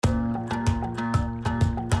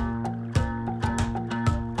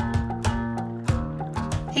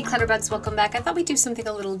Clutterbugs, welcome back. I thought we'd do something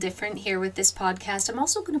a little different here with this podcast. I'm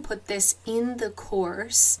also going to put this in the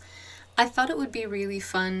course. I thought it would be really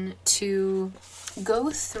fun to go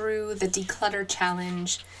through the Declutter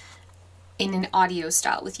Challenge in an audio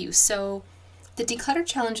style with you. So the Declutter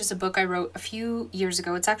Challenge is a book I wrote a few years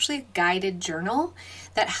ago. It's actually a guided journal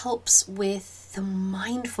that helps with the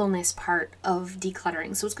mindfulness part of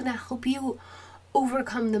decluttering. So it's going to help you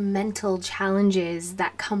overcome the mental challenges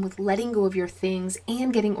that come with letting go of your things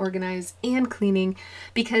and getting organized and cleaning.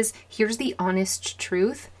 Because here's the honest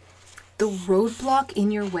truth. The roadblock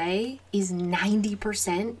in your way is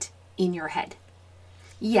 90% in your head.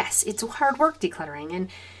 Yes, it's hard work decluttering, and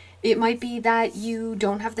it might be that you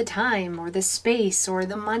don't have the time or the space or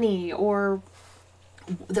the money or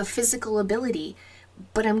the physical ability.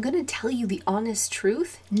 But I'm going to tell you the honest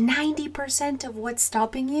truth. 90% of what's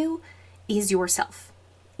stopping you is yourself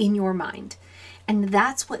in your mind. And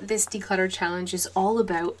that's what this Declutter Challenge is all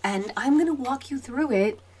about. And I'm going to walk you through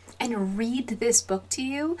it and read this book to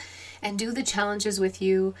you and do the challenges with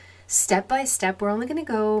you step by step. We're only going to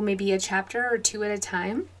go maybe a chapter or two at a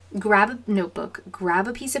time. Grab a notebook, grab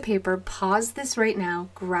a piece of paper, pause this right now,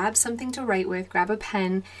 grab something to write with, grab a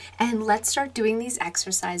pen, and let's start doing these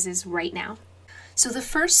exercises right now. So the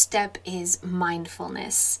first step is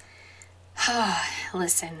mindfulness.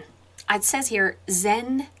 Listen, it says here,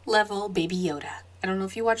 Zen level Baby Yoda. I don't know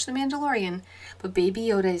if you watch The Mandalorian, but Baby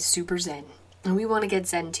Yoda is super Zen. And we want to get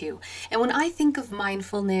Zen too. And when I think of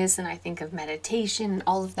mindfulness and I think of meditation and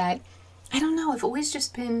all of that, I don't know, I've always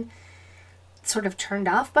just been sort of turned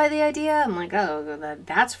off by the idea. I'm like, oh,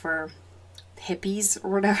 that's for hippies or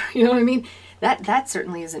whatever. You know what I mean? That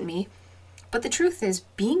certainly isn't me. But the truth is,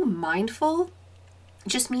 being mindful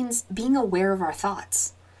just means being aware of our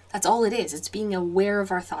thoughts. That's all it is. It's being aware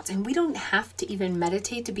of our thoughts. And we don't have to even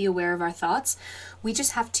meditate to be aware of our thoughts. We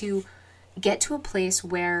just have to get to a place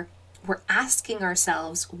where we're asking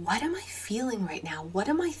ourselves, what am I feeling right now? What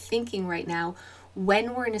am I thinking right now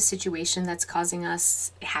when we're in a situation that's causing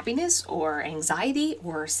us happiness or anxiety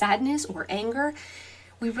or sadness or anger?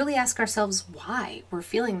 We really ask ourselves why we're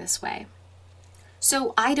feeling this way.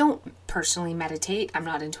 So I don't personally meditate. I'm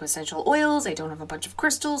not into essential oils. I don't have a bunch of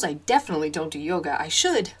crystals. I definitely don't do yoga. I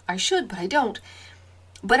should, but I don't.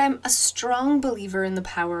 But I'm a strong believer in the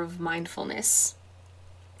power of mindfulness.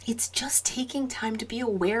 It's just taking time to be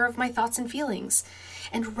aware of my thoughts and feelings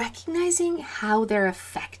and recognizing how they're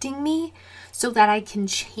affecting me so that I can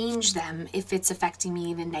change them if it's affecting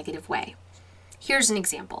me in a negative way. Here's an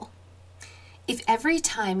example. If every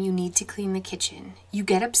time you need to clean the kitchen, you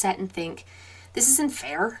get upset and think, this isn't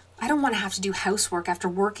fair. I don't want to have to do housework after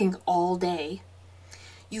working all day.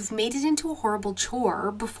 You've made it into a horrible chore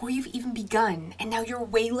before you've even begun, and now you're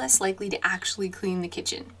way less likely to actually clean the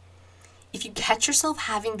kitchen. If you catch yourself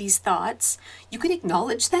having these thoughts, you can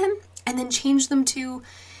acknowledge them and then change them to,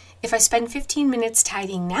 if I spend 15 minutes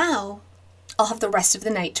tidying now, I'll have the rest of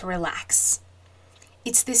the night to relax.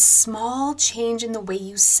 It's this small change in the way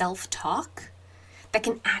you self-talk that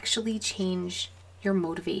can actually change your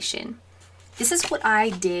motivation. This is what I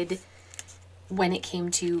did when it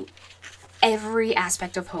came to every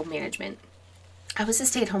aspect of home management. I was a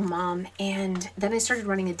stay-at-home mom, and then I started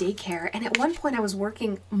running a daycare, and at one point I was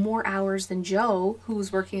working more hours than Joe, who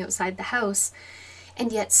was working outside the house,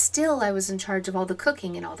 and yet still I was in charge of all the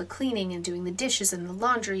cooking and all the cleaning and doing the dishes and the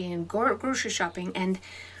laundry and grocery shopping, and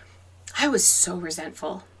I was so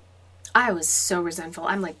resentful.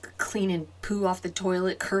 I'm like cleaning poo off the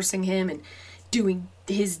toilet, cursing him, and doing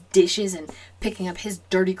his dishes and picking up his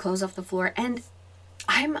dirty clothes off the floor. And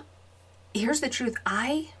here's the truth.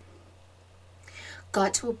 I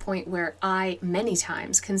got to a point where I many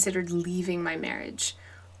times considered leaving my marriage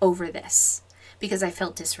over this because I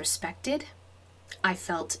felt disrespected. I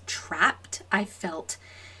felt trapped. I felt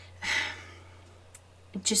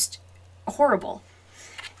just horrible.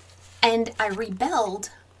 And I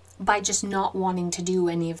rebelled by just not wanting to do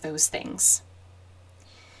any of those things.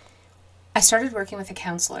 I started working with a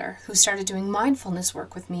counselor who started doing mindfulness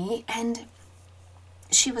work with me, and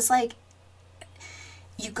she was like,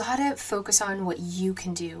 you gotta focus on what you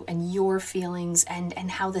can do and your feelings and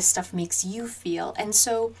how this stuff makes you feel. And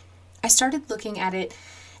so I started looking at it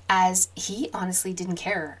as he honestly didn't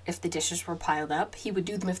care if the dishes were piled up. He would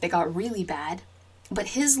do them if they got really bad, but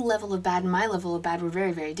his level of bad and my level of bad were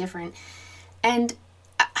very, very different. And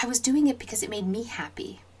I was doing it because it made me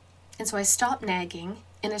happy. And so I stopped nagging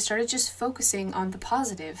and I started just focusing on the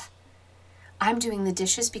positive. I'm doing the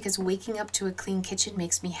dishes because waking up to a clean kitchen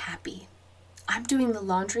makes me happy. I'm doing the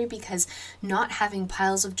laundry because not having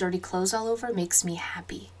piles of dirty clothes all over makes me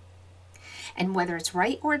happy. and whether it's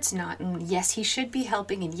right or it's not, and yes, he should be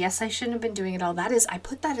helping, and yes, I shouldn't have been doing it all. That is, I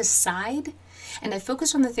put that aside and I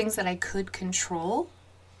focused on the things that I could control,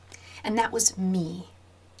 and that was me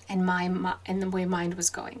and and the way mind was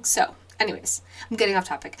going. So anyways, I'm getting off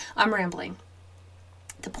topic. I'm rambling.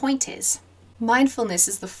 The point is, mindfulness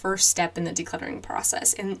is the first step in the decluttering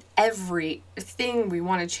process. In everything we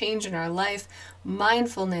want to change in our life,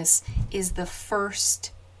 mindfulness is the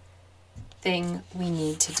first thing we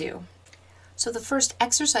need to do. So the first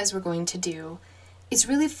exercise we're going to do is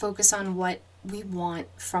really focus on what we want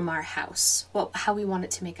from our house, how we want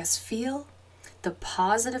it to make us feel, the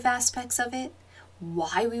positive aspects of it,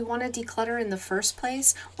 why we want to declutter in the first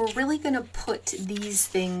place. We're really going to put these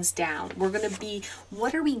things down. We're going to be,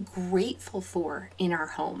 what are we grateful for in our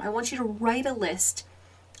home? I want you to write a list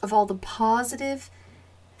of all the positive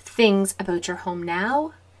things about your home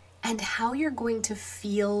now and how you're going to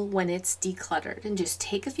feel when it's decluttered. And just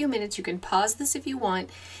take a few minutes. You can pause this if you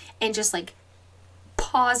want and just like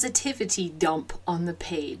positivity dump on the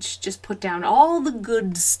page. Just put down all the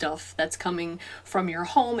good stuff that's coming from your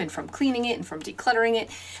home and from cleaning it and from decluttering it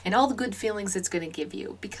and all the good feelings it's going to give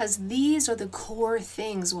you, because these are the core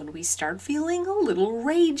things when we start feeling a little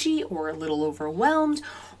ragey or a little overwhelmed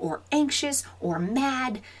or anxious or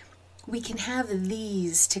mad. We can have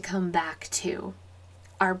these to come back to.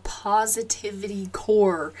 Our positivity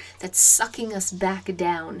core that's sucking us back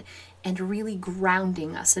down and really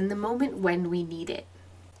grounding us in the moment when we need it.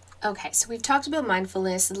 Okay, so we've talked about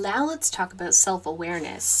mindfulness. Now let's talk about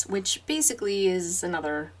self-awareness, which basically is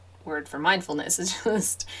another word for mindfulness.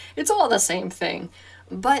 It's all the same thing.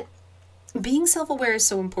 But being self-aware is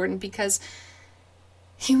so important because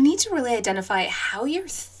you need to really identify how you're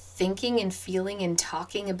thinking and feeling and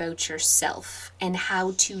talking about yourself and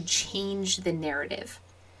how to change the narrative.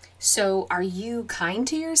 So are you kind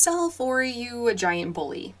to yourself or are you a giant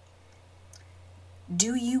bully?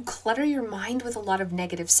 Do you clutter your mind with a lot of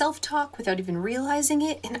negative self-talk without even realizing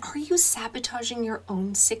it? And are you sabotaging your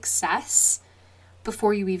own success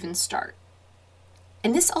before you even start?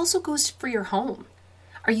 And this also goes for your home.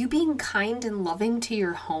 Are you being kind and loving to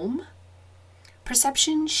your home?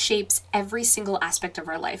 Perception shapes every single aspect of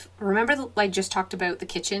our life. Remember that I just talked about the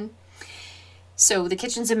kitchen? So the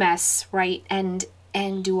kitchen's a mess, right? And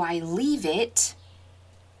do I leave it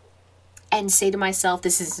and say to myself,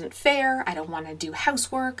 this isn't fair, I don't want to do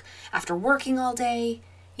housework after working all day?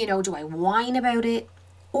 Do I whine about it?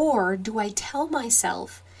 Or do I tell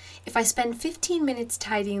myself, if I spend 15 minutes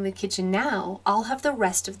tidying the kitchen now, I'll have the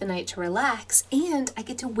rest of the night to relax and I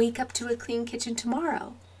get to wake up to a clean kitchen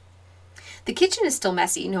tomorrow? The kitchen is still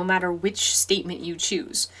messy no matter which statement you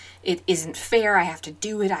choose. It isn't fair, I have to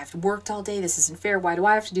do it, I've worked all day, this isn't fair, why do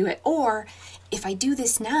I have to do it? Or, if I do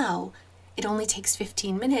this now, it only takes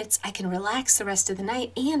 15 minutes, I can relax the rest of the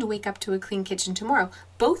night and wake up to a clean kitchen tomorrow.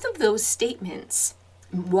 Both of those statements,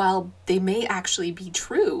 while they may actually be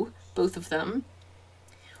true, both of them,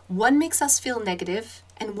 one makes us feel negative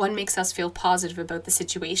and one makes us feel positive about the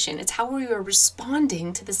situation. It's how we are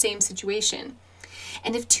responding to the same situation.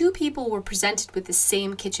 And if two people were presented with the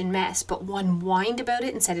same kitchen mess, but one whined about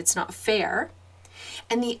it and said it's not fair,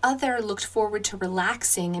 and the other looked forward to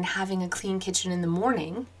relaxing and having a clean kitchen in the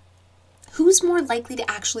morning, who's more likely to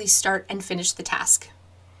actually start and finish the task?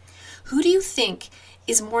 Who do you think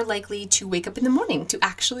is more likely to wake up in the morning to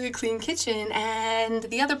actually a clean kitchen and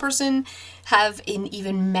the other person have an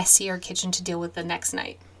even messier kitchen to deal with the next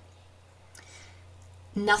night?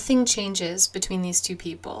 Nothing changes between these two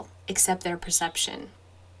people except their perception.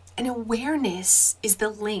 And awareness is the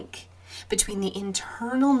link between the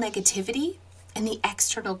internal negativity and the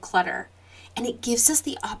external clutter. And it gives us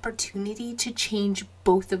the opportunity to change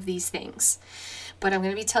both of these things. But I'm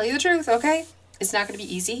going to tell you the truth, okay? It's not going to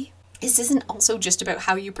be easy. This isn't also just about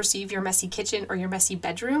how you perceive your messy kitchen or your messy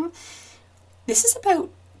bedroom. This is about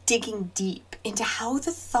digging deep into how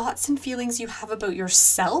the thoughts and feelings you have about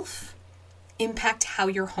yourself impact how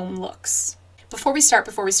your home looks. Before we start,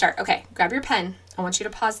 okay, grab your pen. I want you to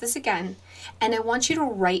pause this again. And I want you to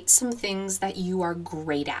write some things that you are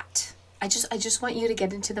great at. I just want you to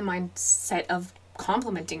get into the mindset of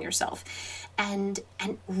complimenting yourself and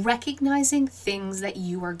recognizing things that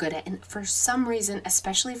you are good at. And for some reason,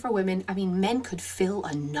 especially for women, men could fill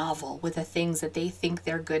a novel with the things that they think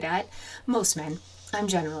they're good at. Most men, I'm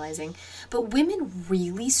generalizing, but women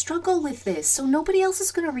really struggle with this. So nobody else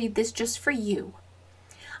is going to read this, just for you.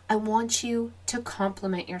 I want you to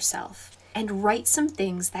compliment yourself and write some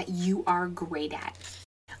things that you are great at.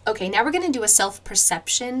 Okay, now we're going to do a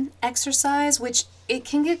self-perception exercise, which it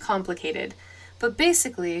can get complicated. But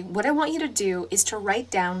basically, what I want you to do is to write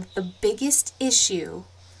down the biggest issue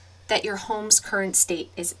that your home's current state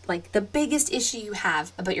is, like, the biggest issue you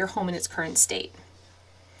have about your home in its current state.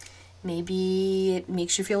 Maybe it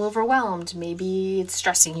makes you feel overwhelmed. Maybe it's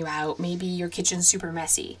stressing you out. Maybe your kitchen's super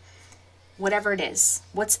messy. Whatever it is,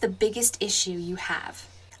 what's the biggest issue you have?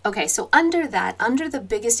 Okay, so under the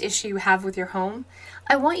biggest issue you have with your home,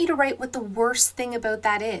 I want you to write what the worst thing about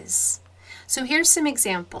that is. So here's some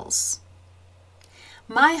examples.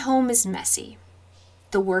 My home is messy.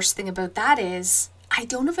 The worst thing about that is I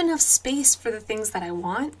don't have enough space for the things that I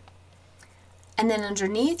want. And then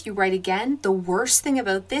underneath, you write again, the worst thing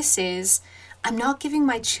about this is I'm not giving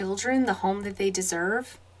my children the home that they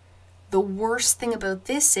deserve. The worst thing about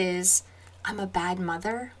this is I'm a bad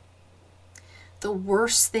mother. The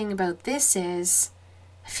worst thing about this is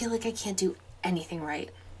I feel like I can't do anything right.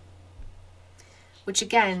 Which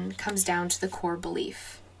again comes down to the core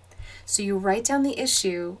belief. So you write down the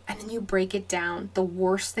issue and then you break it down. The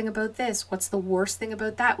worst thing about this, what's the worst thing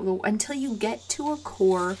about that? Until you get to a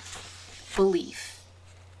core belief.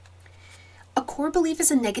 A core belief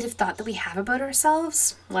is a negative thought that we have about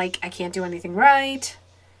ourselves. Like, I can't do anything right.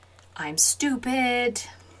 I'm stupid.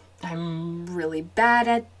 I'm really bad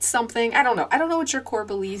at something. I don't know. I don't know what your core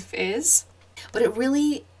belief is, but it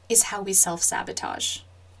really is how we self-sabotage.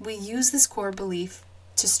 We use this core belief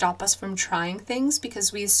to stop us from trying things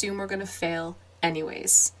because we assume we're going to fail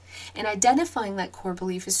anyways. And identifying that core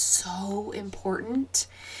belief is so important.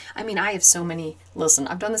 I mean, I have so many, listen,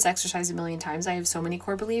 I've done this exercise a million times. I have so many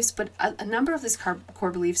core beliefs, but a number of these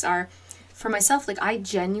core beliefs are, for myself, like, I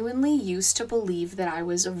genuinely used to believe that I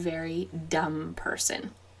was a very dumb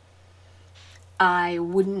person. I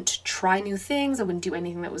wouldn't try new things. I wouldn't do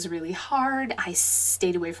anything that was really hard. I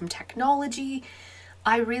stayed away from technology.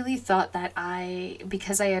 I really thought that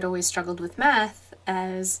because I had always struggled with math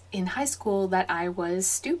as in high school, that I was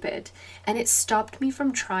stupid. And it stopped me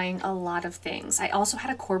from trying a lot of things. I also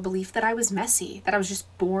had a core belief that I was messy, that I was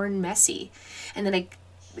just born messy, and that I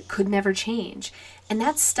could never change. And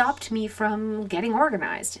that stopped me from getting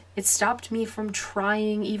organized. It stopped me from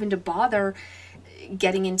trying even to bother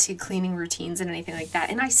getting into cleaning routines and anything like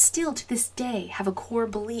that. And I still, to this day, have a core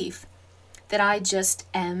belief that I just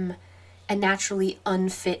am a naturally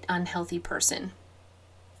unfit, unhealthy person.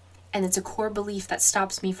 And it's a core belief that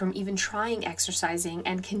stops me from even trying exercising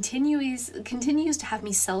and continues to have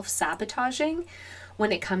me self-sabotaging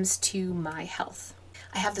when it comes to my health.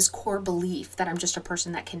 I have this core belief that I'm just a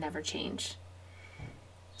person that can never change.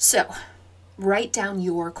 So, write down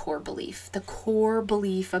your core belief, the core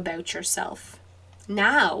belief about yourself.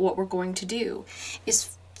 Now, what we're going to do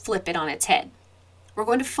is flip it on its head. We're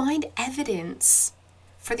going to find evidence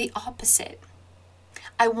for the opposite.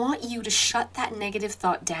 I want you to shut that negative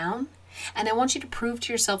thought down, and I want you to prove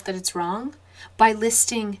to yourself that it's wrong by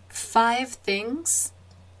listing 5 things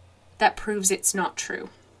that proves it's not true.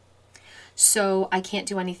 So, I can't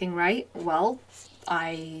do anything right. Well,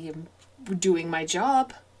 I am doing my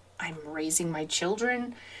job. I'm raising my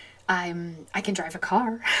children. I can drive a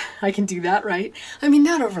car. I can do that, right? I mean,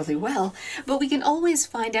 not overly well, but we can always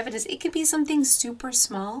find evidence. It could be something super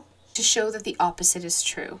small to show that the opposite is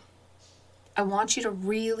true. I want you to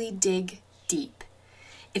really dig deep.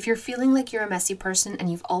 If you're feeling like you're a messy person and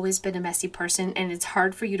you've always been a messy person and it's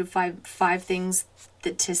hard for you to find 5 things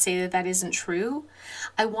to say that isn't true,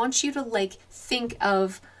 I want you to think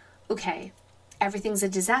of, okay, everything's a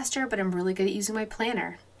disaster, but I'm really good at using my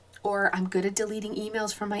planner. Or I'm good at deleting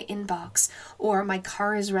emails from my inbox, or my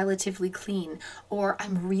car is relatively clean, or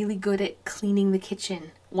I'm really good at cleaning the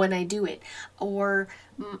kitchen when I do it, or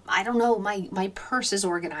I don't know, my purse is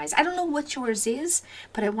organized. I don't know what yours is,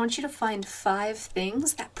 but I want you to find 5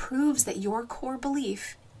 things that proves that your core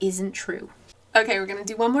belief isn't true. Okay, we're going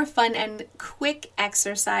to do one more fun and quick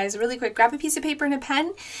exercise. Really quick, grab a piece of paper and a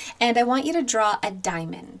pen, and I want you to draw a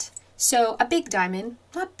diamond. So a big diamond,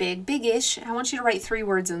 not big, big-ish. I want you to write 3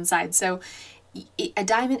 words inside. So a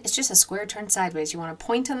diamond is just a square turned sideways. You want a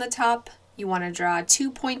point on the top. You want to draw 2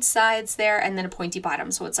 point sides there and then a pointy bottom.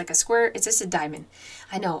 So it's like a square. It's just a diamond.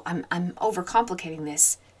 I know, I'm overcomplicating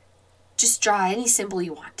this. Just draw any symbol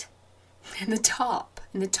you want. In the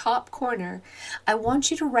top corner, I want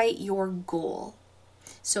you to write your goal.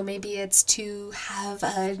 So maybe it's to have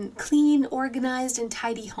a clean, organized, and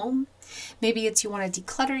tidy home. Maybe it's you want to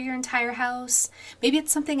declutter your entire house. Maybe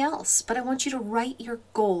it's something else, but I want you to write your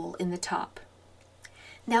goal in the top.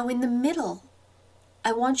 Now in the middle,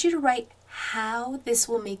 I want you to write how this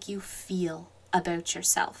will make you feel about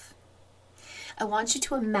yourself. I want you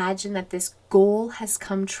to imagine that this goal has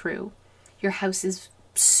come true. Your house is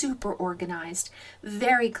super organized,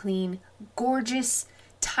 very clean, gorgeous,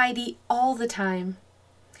 tidy all the time.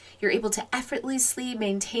 You're able to effortlessly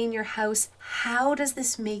maintain your house. How does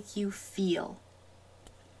this make you feel?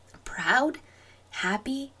 Proud?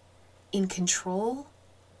 Happy? In control?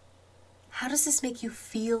 How does this make you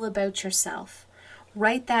feel about yourself?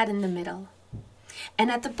 Write that in the middle.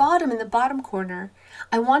 And at the bottom, in the bottom corner,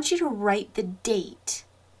 I want you to write the date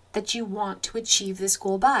that you want to achieve this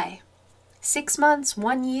goal by. 6 months,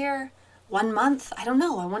 1 year, 1 month, I don't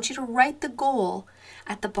know. I want you to write the goal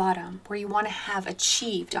at the bottom where you want to have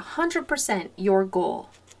achieved 100% your goal.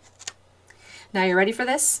 Now you're ready for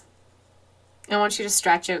this? I want you to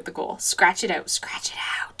stretch out the goal. Scratch it out. Scratch it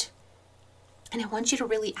out. And I want you to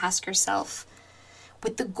really ask yourself,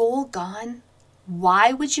 with the goal gone,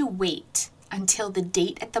 why would you wait until the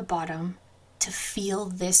date at the bottom to feel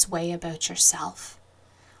this way about yourself?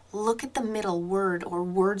 Look at the middle word or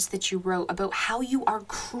words that you wrote about how you are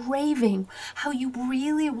craving, how you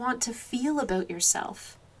really want to feel about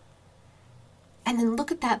yourself. And then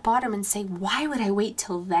look at that bottom and say, why would I wait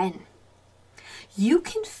till then? You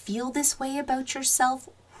can feel this way about yourself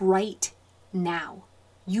right now.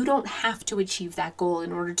 You don't have to achieve that goal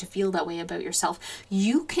in order to feel that way about yourself.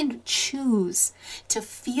 You can choose to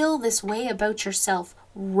feel this way about yourself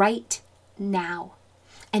right now.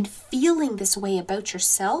 And feeling this way about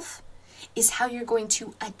yourself is how you're going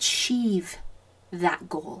to achieve that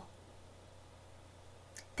goal.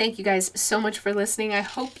 Thank you guys so much for listening. I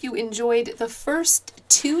hope you enjoyed the first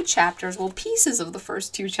 2 chapters, pieces of the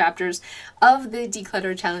first 2 chapters of the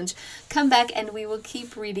Declutter Challenge. Come back and we will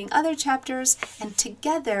keep reading other chapters, and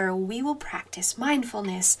together we will practice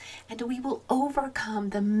mindfulness and we will overcome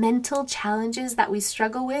the mental challenges that we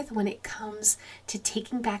struggle with when it comes to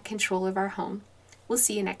taking back control of our home. We'll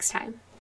see you next time.